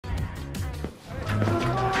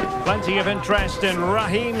Plenty of interest in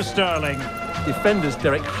Raheem Sterling. Defenders,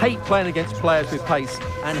 Derek, hate playing against players with pace,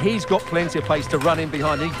 and he's got plenty of pace to run in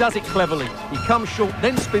behind. He does it cleverly. He comes short,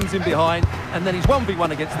 then spins in behind, and then he's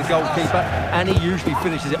 1v1 against the goalkeeper, and he usually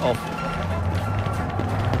finishes it off.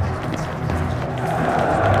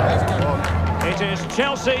 It is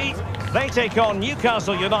Chelsea. They take on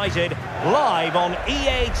Newcastle United live on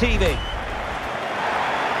EA TV.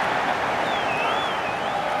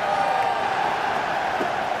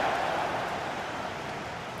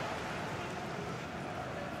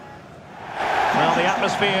 Well, the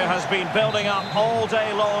atmosphere has been building up all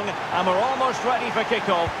day long, and we're almost ready for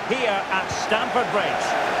kickoff here at Stamford Bridge.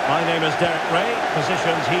 My name is Derek Ray,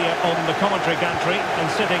 positioned here on the commentary gantry, and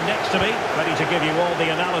sitting next to me, ready to give you all the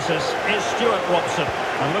analysis, is Stuart Watson.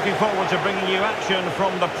 I'm looking forward to bringing you action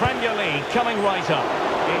from the Premier League coming right up.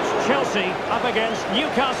 It's Chelsea up against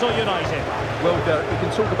Newcastle United. Well, Derek, we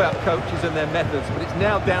can talk about coaches and their methods, but it's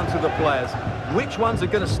now down to the players. Which ones are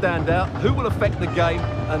going to stand out, who will affect the game,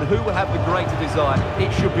 and who will have the greater desire?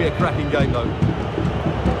 It should be a cracking game, though.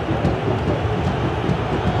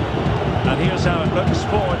 And here's how it looks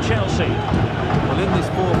for Chelsea. Well, in this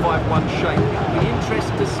 4-5-1 shape, it'll be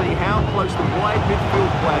interesting to see how close the wide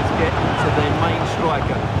midfield players get to their main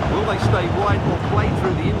striker. Will they stay wide or play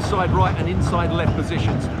through the inside right and inside left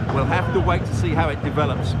positions? We'll have to wait to see how it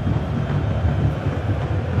develops.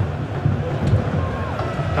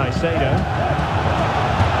 Caicedo.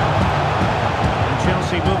 And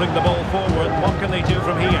Chelsea moving the ball forward. What can they do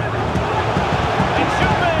from here? It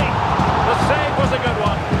should be! The save was a good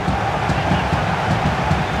one.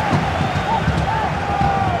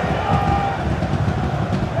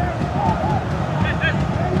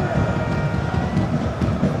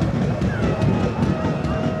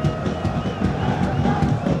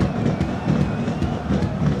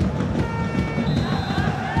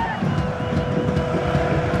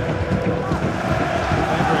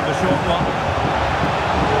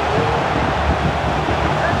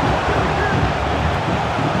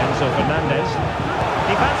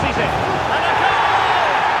 He fancies it, and a goal!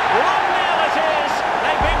 1-0 it is!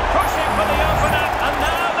 They've been pushing for the opener, and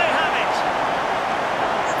now they have it!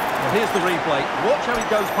 Well, here's the replay. Watch how he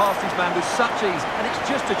goes past his man with such ease, and it's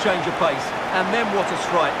just a change of pace. And then what a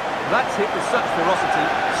strike. That's hit with such ferocity.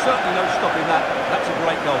 Certainly no stopping that. That's a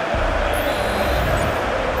great goal.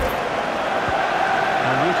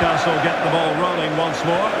 And Newcastle get the ball rolling once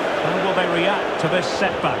more. How will they react to this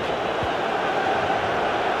setback?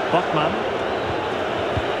 Botman.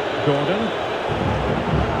 Gordon.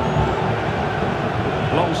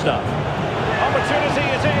 Longstaff. Opportunity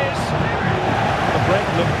it is. The break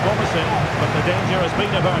looked promising, but the danger has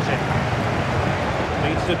been averted.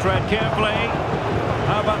 Needs to tread carefully.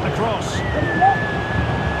 How about the cross?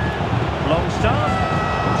 Longstaff.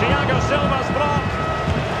 Thiago Silva's block.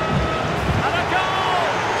 And a goal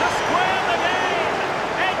to square the game.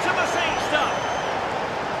 Into the seat stuff.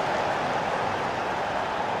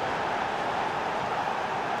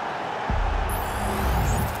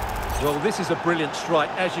 Well, this is a brilliant strike,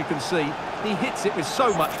 as you can see. He hits it with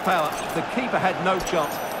so much power. The keeper had no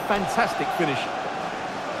chance. Fantastic finish.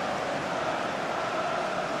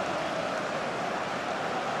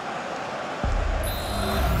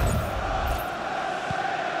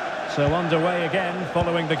 So underway again,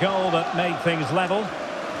 following the goal that made things level.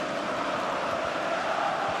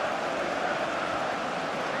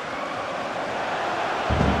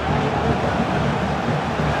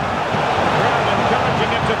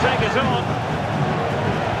 Take it on.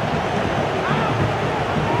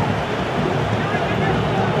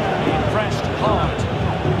 He pressed hard.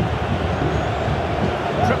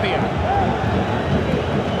 Trippier.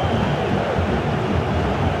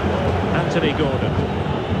 Anthony Gordon.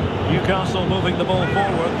 Newcastle moving the ball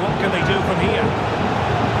forward. What can they do from here?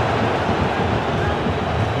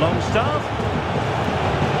 Longstaff.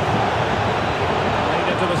 Lead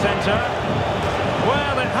it to the centre.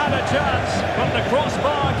 Well, it had a chance, but the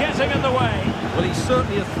crossbar getting in the way. Well, he's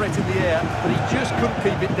certainly a threat in the air, but he just couldn't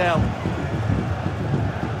keep it down.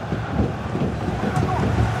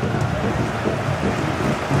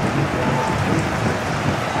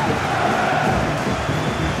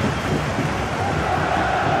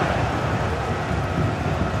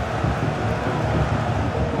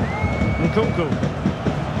 Nkunku.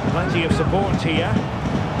 Plenty of support here.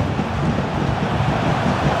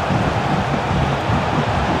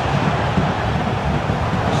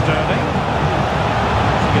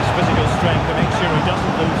 Physical strength to make sure he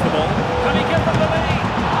doesn't lose the ball. Can he give them the lead?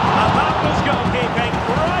 And that was goalkeeping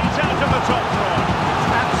right out of the top drawer.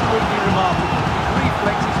 It's absolutely remarkable. His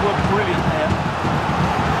reflexes were brilliant there.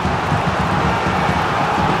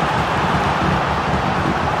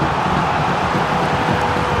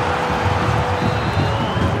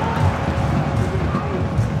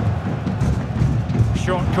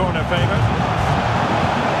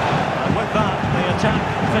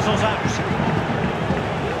 ball's out.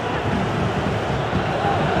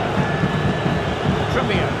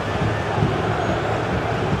 Trippier.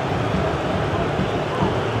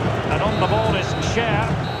 And on the ball is Cher.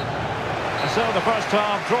 And so the first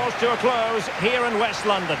half draws to a close here in West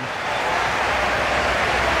London.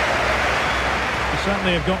 You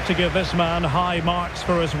certainly have got to give this man high marks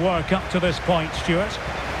for his work up to this point, Stuart.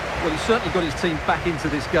 Well, he certainly got his team back into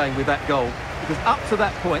this game with that goal, because up to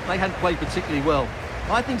that point they hadn't played particularly well.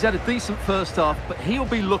 I think he's had a decent first half, but he'll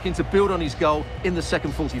be looking to build on his goal in the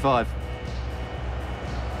second 45.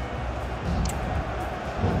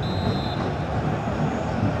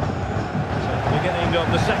 Beginning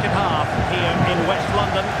of the second half here in West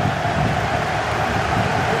London.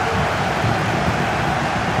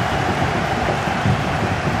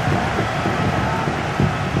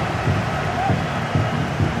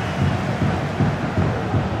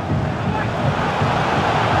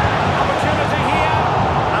 Opportunity here,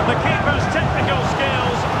 and the keeper's technical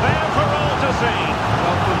skills there for all to see.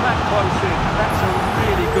 Well, from that close in, that's a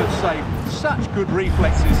really good save. Such good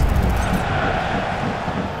reflexes.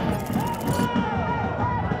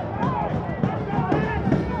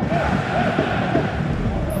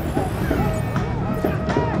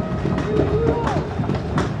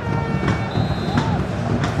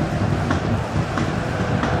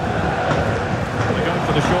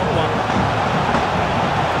 For the short one.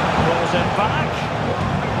 Rolls it back.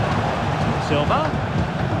 Silva.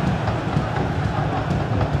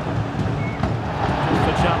 Just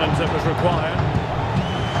the challenge that was required.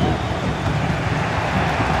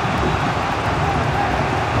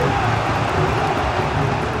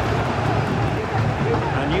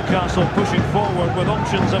 And Newcastle pushing forward with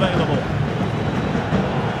options available.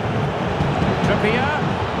 Trippier.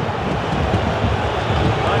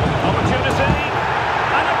 Opportunity.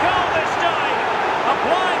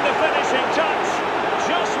 Applying the finishing touch,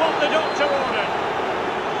 just what the doctor ordered.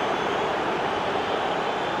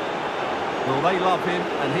 Well, they love him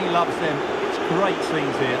and he loves them. It's great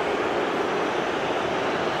scenes here.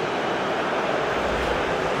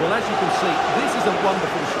 Well, as you can see, this is a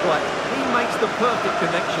wonderful strike. He makes the perfect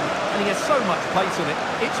connection and he has so much pace on it.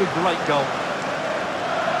 It's a great goal.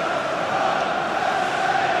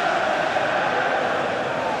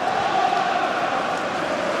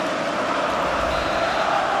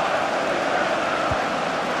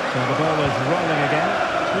 So the ball is rolling again.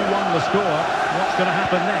 2-1 the score. What's going to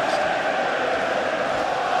happen next?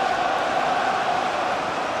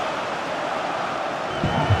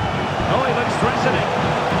 Oh, he looks threatening.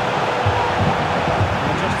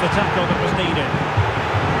 And just the tackle that was needed.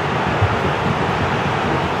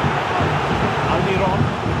 Almiron.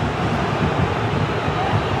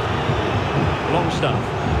 Longstaff.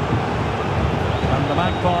 And the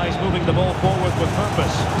Magpies moving the ball forward with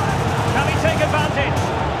purpose. Can he take advantage?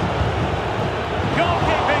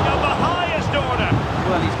 Goalkeeping of the highest order.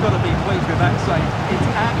 Well, he's got to be pleased with that save. It's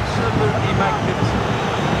absolutely magnificent.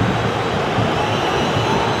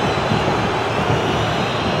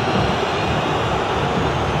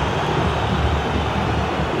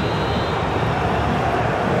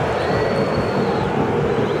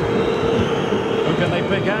 Who can they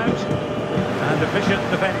pick out? And efficient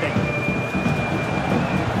defending.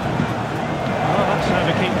 Oh, that's how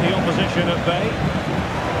to keep the opposition at bay.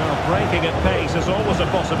 Well, breaking at pace is always a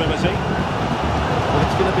possibility. Well,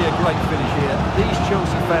 it's going to be a great finish here. These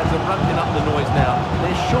Chelsea fans are ramping up the noise now.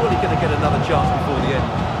 They're surely going to get another chance before the end.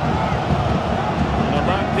 And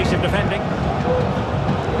that piece of defending.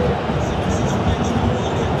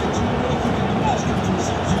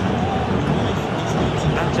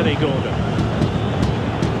 Anthony Gordon.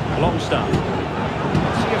 Longstaff.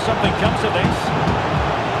 Let's see if something comes of this.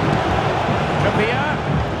 Trippier.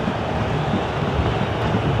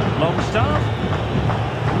 Longstaff.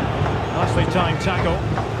 Nicely timed tackle.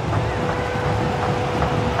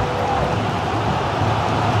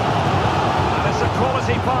 And it's a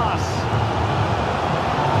quality pass.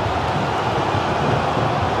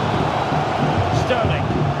 Sterling.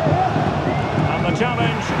 And the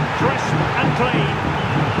challenge, crisp and clean.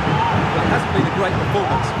 Well, it hasn't been a great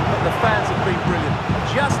performance, but the fans have been brilliant.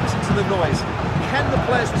 Just listen to the noise. Can the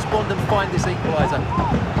players respond and find this equaliser?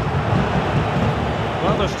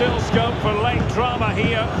 Well, there's still scope for late drama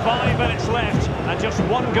here. 5 minutes left and just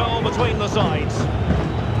one goal between the sides.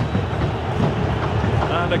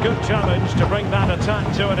 And a good challenge to bring that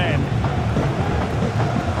attack to an end.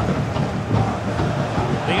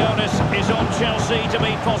 The onus is on Chelsea to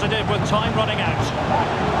be positive with time running out.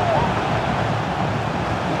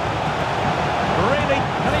 Really?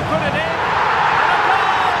 Can he put it in? And a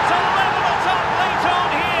goal to level the top lead on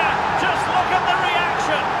here. Just look at the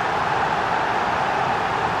reaction.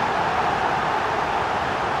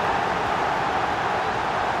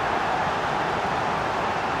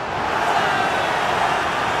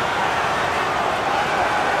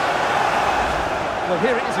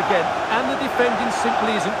 again, and the defending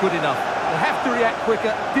simply isn't good enough. They have to react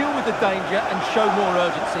quicker, deal with the danger and show more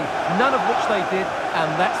urgency, none of which they did, and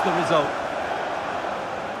that's the result.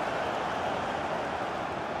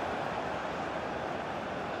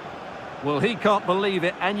 Well, he can't believe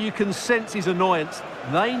it, and you can sense his annoyance.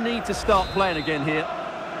 They need to start playing again here.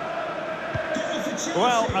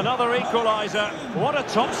 Well, another equaliser. What a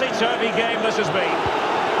topsy-turvy game this has been.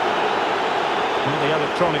 And the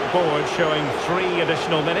electronic board showing 3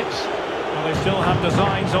 additional minutes. Well, they still have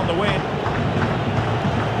designs on the win.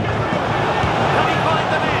 Can he find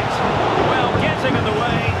the net? Well, getting in the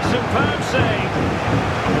way. Superb save.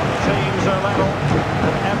 Teams are level.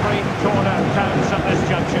 Every corner counts at this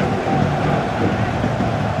juncture.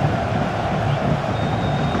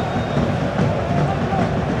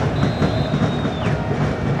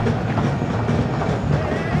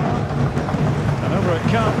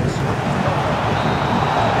 Comes.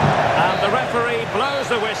 And the referee blows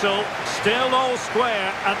the whistle. Still all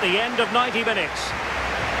square at the end of 90 minutes.